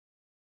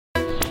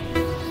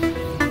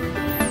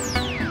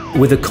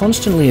With a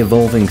constantly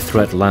evolving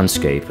threat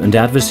landscape and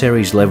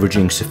adversaries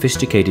leveraging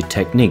sophisticated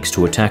techniques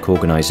to attack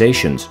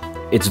organizations,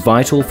 it's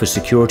vital for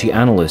security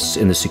analysts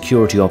in the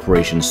Security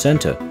Operations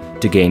Center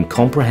to gain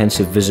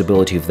comprehensive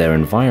visibility of their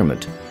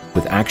environment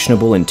with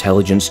actionable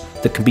intelligence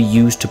that can be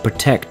used to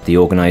protect the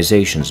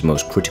organization's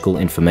most critical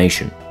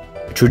information.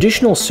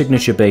 Traditional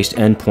signature-based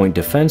endpoint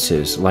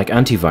defenses like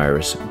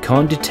antivirus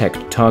can't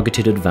detect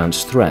targeted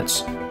advanced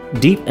threats.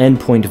 Deep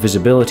endpoint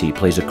visibility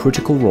plays a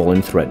critical role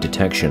in threat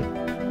detection.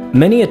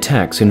 Many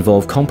attacks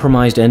involve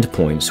compromised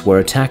endpoints where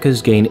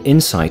attackers gain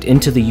insight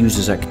into the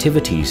user's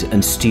activities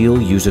and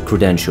steal user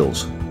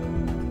credentials.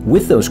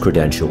 With those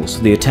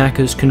credentials, the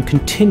attackers can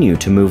continue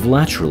to move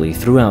laterally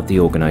throughout the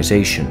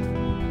organization.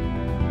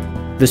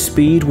 The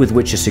speed with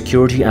which a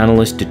security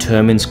analyst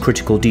determines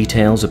critical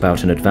details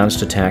about an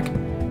advanced attack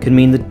can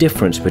mean the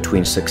difference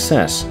between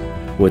success,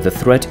 where the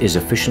threat is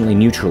efficiently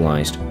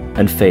neutralized,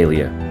 and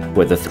failure,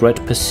 where the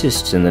threat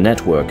persists in the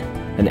network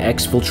and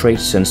exfiltrates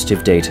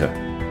sensitive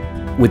data.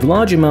 With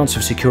large amounts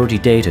of security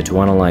data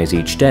to analyze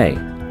each day,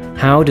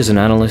 how does an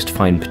analyst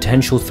find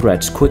potential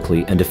threats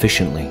quickly and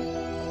efficiently?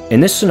 In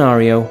this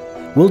scenario,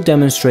 we'll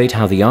demonstrate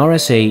how the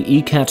RSA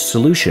ECAT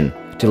solution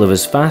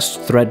delivers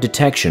fast threat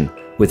detection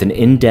with an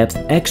in-depth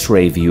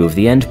X-ray view of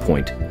the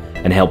endpoint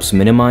and helps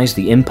minimize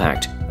the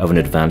impact of an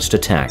advanced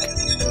attack.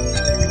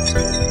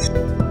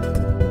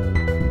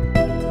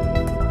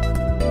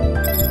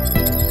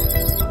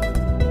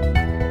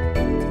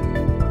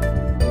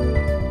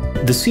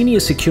 The senior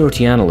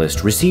security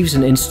analyst receives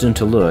an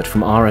incident alert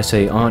from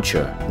RSA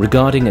Archer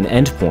regarding an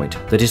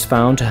endpoint that is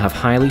found to have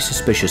highly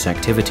suspicious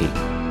activity.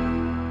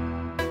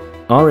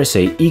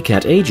 RSA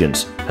ECAT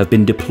agents have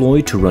been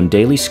deployed to run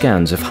daily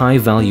scans of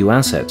high-value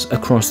assets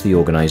across the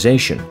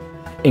organization,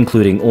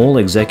 including all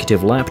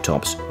executive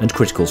laptops and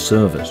critical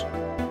servers.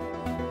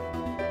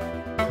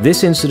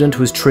 This incident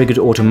was triggered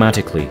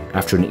automatically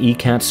after an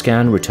ECAT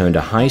scan returned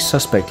a high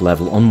suspect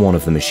level on one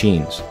of the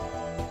machines.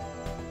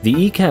 The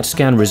ECAT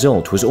scan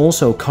result was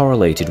also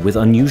correlated with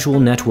unusual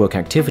network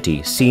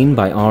activity seen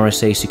by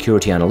RSA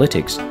Security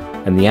Analytics,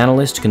 and the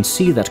analyst can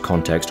see that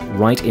context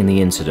right in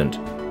the incident.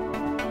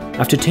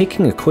 After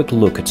taking a quick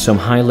look at some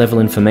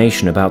high-level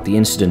information about the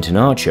incident in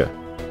Archer,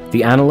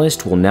 the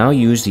analyst will now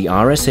use the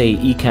RSA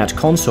ECAT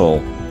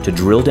console to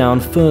drill down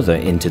further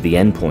into the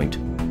endpoint.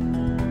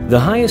 The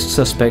highest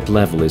suspect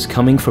level is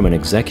coming from an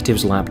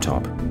executive's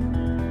laptop.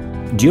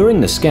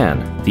 During the scan,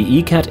 the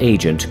ECAT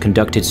agent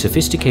conducted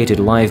sophisticated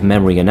live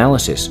memory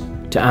analysis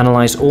to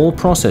analyze all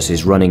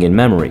processes running in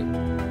memory,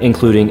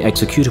 including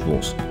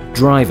executables,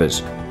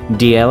 drivers,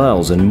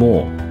 DLLs, and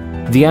more.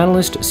 The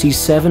analyst sees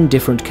 7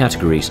 different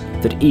categories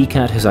that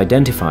ECAT has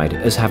identified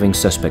as having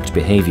suspect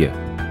behavior.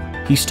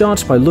 He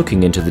starts by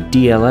looking into the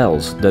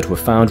DLLs that were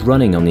found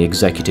running on the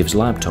executive's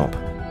laptop.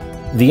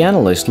 The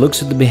analyst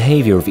looks at the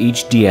behavior of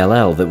each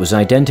DLL that was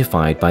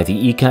identified by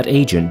the ECAT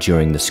agent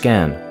during the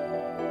scan.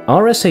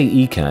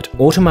 RSA ECAT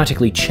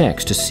automatically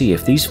checks to see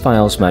if these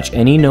files match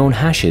any known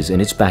hashes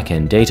in its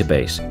backend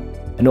database,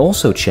 and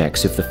also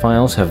checks if the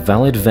files have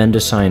valid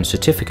vendor-signed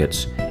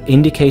certificates,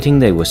 indicating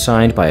they were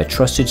signed by a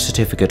trusted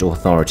certificate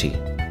authority.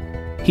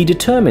 He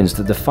determines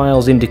that the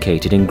files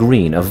indicated in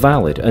green are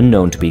valid and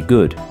known to be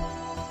good.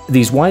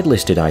 These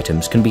whitelisted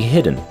items can be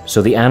hidden,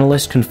 so the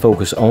analyst can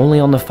focus only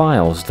on the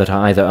files that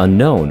are either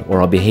unknown or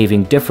are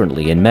behaving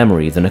differently in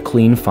memory than a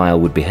clean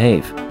file would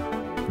behave.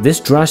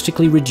 This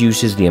drastically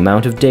reduces the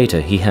amount of data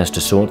he has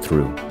to sort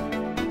through.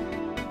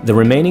 The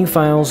remaining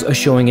files are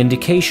showing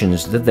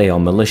indications that they are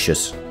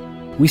malicious.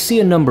 We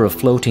see a number of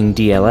floating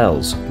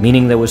DLLs,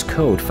 meaning there was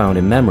code found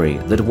in memory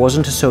that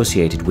wasn't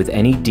associated with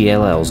any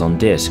DLLs on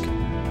disk.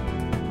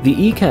 The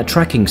ECAT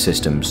tracking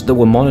systems that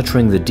were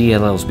monitoring the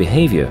DLL's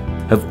behavior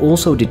have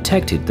also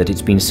detected that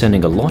it's been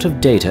sending a lot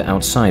of data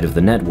outside of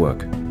the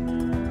network.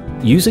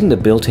 Using the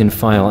built-in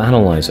file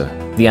analyzer,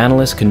 the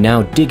analyst can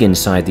now dig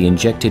inside the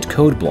injected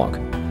code block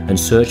and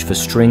search for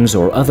strings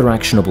or other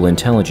actionable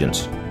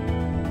intelligence.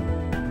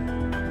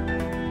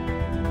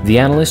 The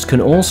analyst can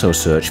also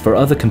search for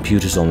other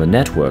computers on the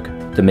network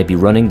that may be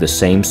running the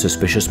same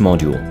suspicious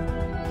module.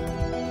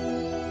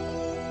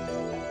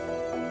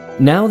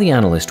 Now the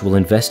analyst will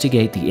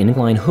investigate the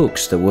inline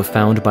hooks that were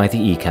found by the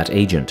ECAT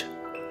agent.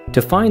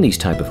 To find these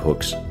type of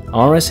hooks,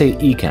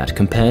 RSA ECAT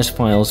compares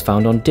files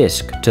found on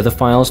disk to the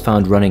files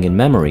found running in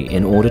memory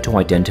in order to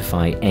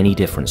identify any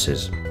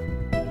differences.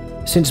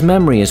 Since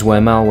memory is where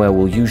malware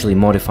will usually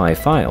modify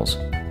files,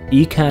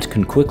 ECAT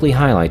can quickly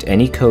highlight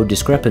any code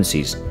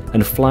discrepancies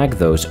and flag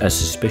those as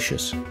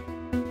suspicious.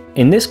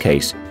 In this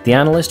case, the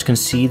analyst can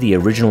see the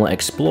original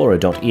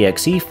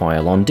explorer.exe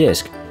file on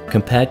disk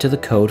compared to the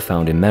code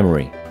found in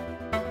memory.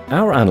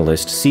 Our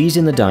analyst sees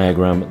in the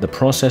diagram the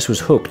process was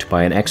hooked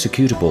by an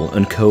executable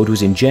and code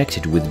was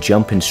injected with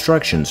jump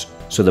instructions,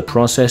 so the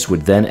process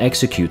would then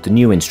execute the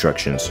new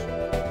instructions.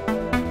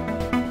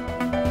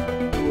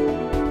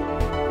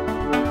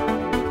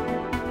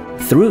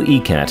 Through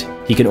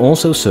ECAT, he can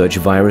also search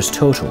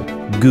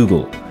VirusTotal,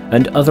 Google,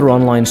 and other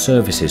online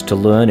services to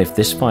learn if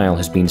this file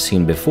has been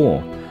seen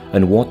before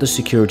and what the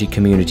security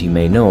community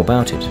may know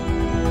about it.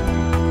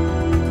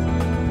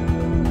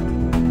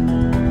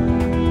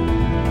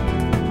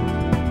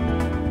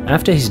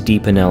 After his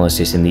deep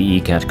analysis in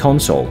the ECAT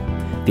console,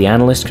 the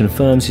analyst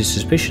confirms his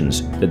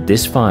suspicions that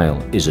this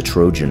file is a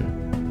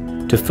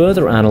Trojan. To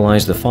further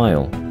analyze the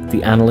file,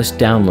 the analyst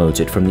downloads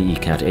it from the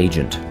ECAT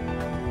agent.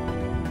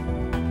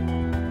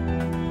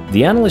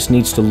 The analyst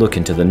needs to look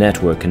into the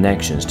network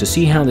connections to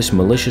see how this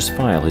malicious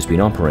file has been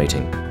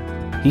operating.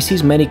 He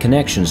sees many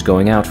connections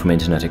going out from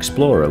Internet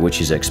Explorer, which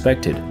is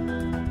expected.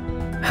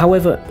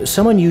 However,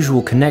 some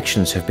unusual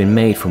connections have been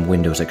made from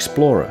Windows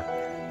Explorer,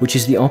 which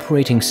is the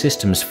operating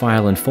system's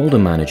file and folder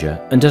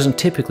manager and doesn't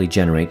typically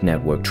generate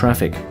network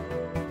traffic.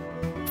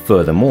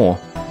 Furthermore,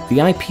 the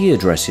IP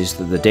addresses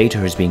that the data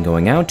has been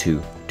going out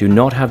to do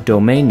not have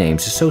domain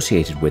names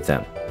associated with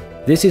them.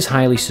 This is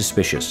highly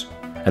suspicious,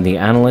 and the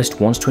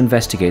analyst wants to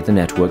investigate the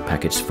network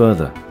packets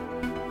further.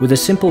 With a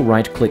simple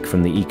right-click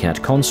from the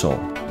ECAT console,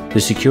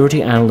 the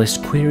security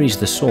analyst queries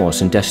the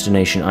source and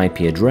destination IP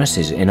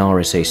addresses in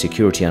RSA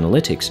Security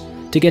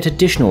Analytics to get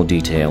additional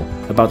detail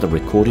about the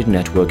recorded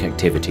network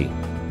activity.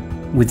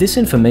 With this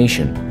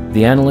information,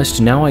 the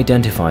analyst now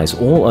identifies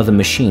all other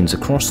machines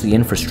across the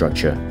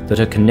infrastructure that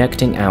are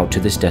connecting out to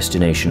this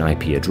destination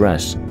IP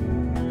address.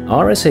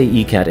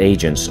 RSA ECAT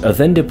agents are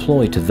then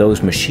deployed to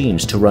those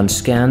machines to run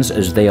scans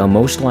as they are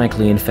most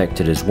likely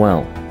infected as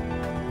well.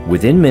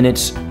 Within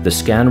minutes, the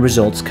scan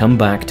results come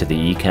back to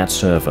the ECAT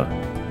server.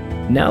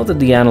 Now that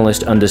the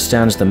analyst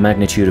understands the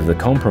magnitude of the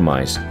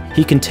compromise,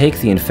 he can take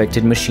the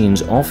infected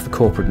machines off the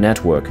corporate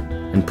network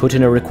and put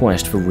in a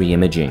request for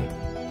re-imaging.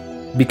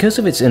 Because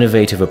of its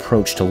innovative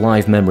approach to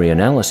live memory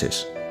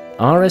analysis,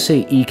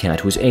 RSA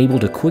ECAT was able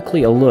to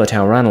quickly alert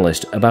our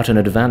analyst about an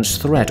advanced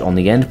threat on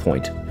the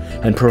endpoint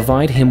and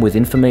provide him with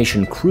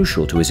information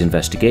crucial to his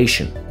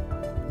investigation.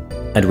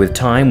 And with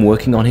time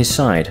working on his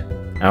side,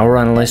 our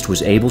analyst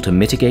was able to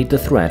mitigate the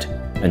threat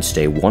and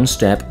stay one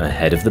step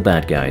ahead of the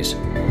bad guys.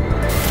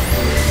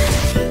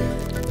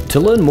 To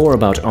learn more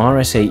about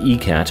RSA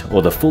ECAT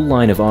or the full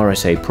line of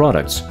RSA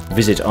products,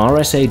 visit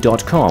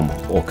rsa.com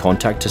or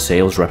contact a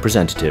sales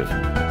representative.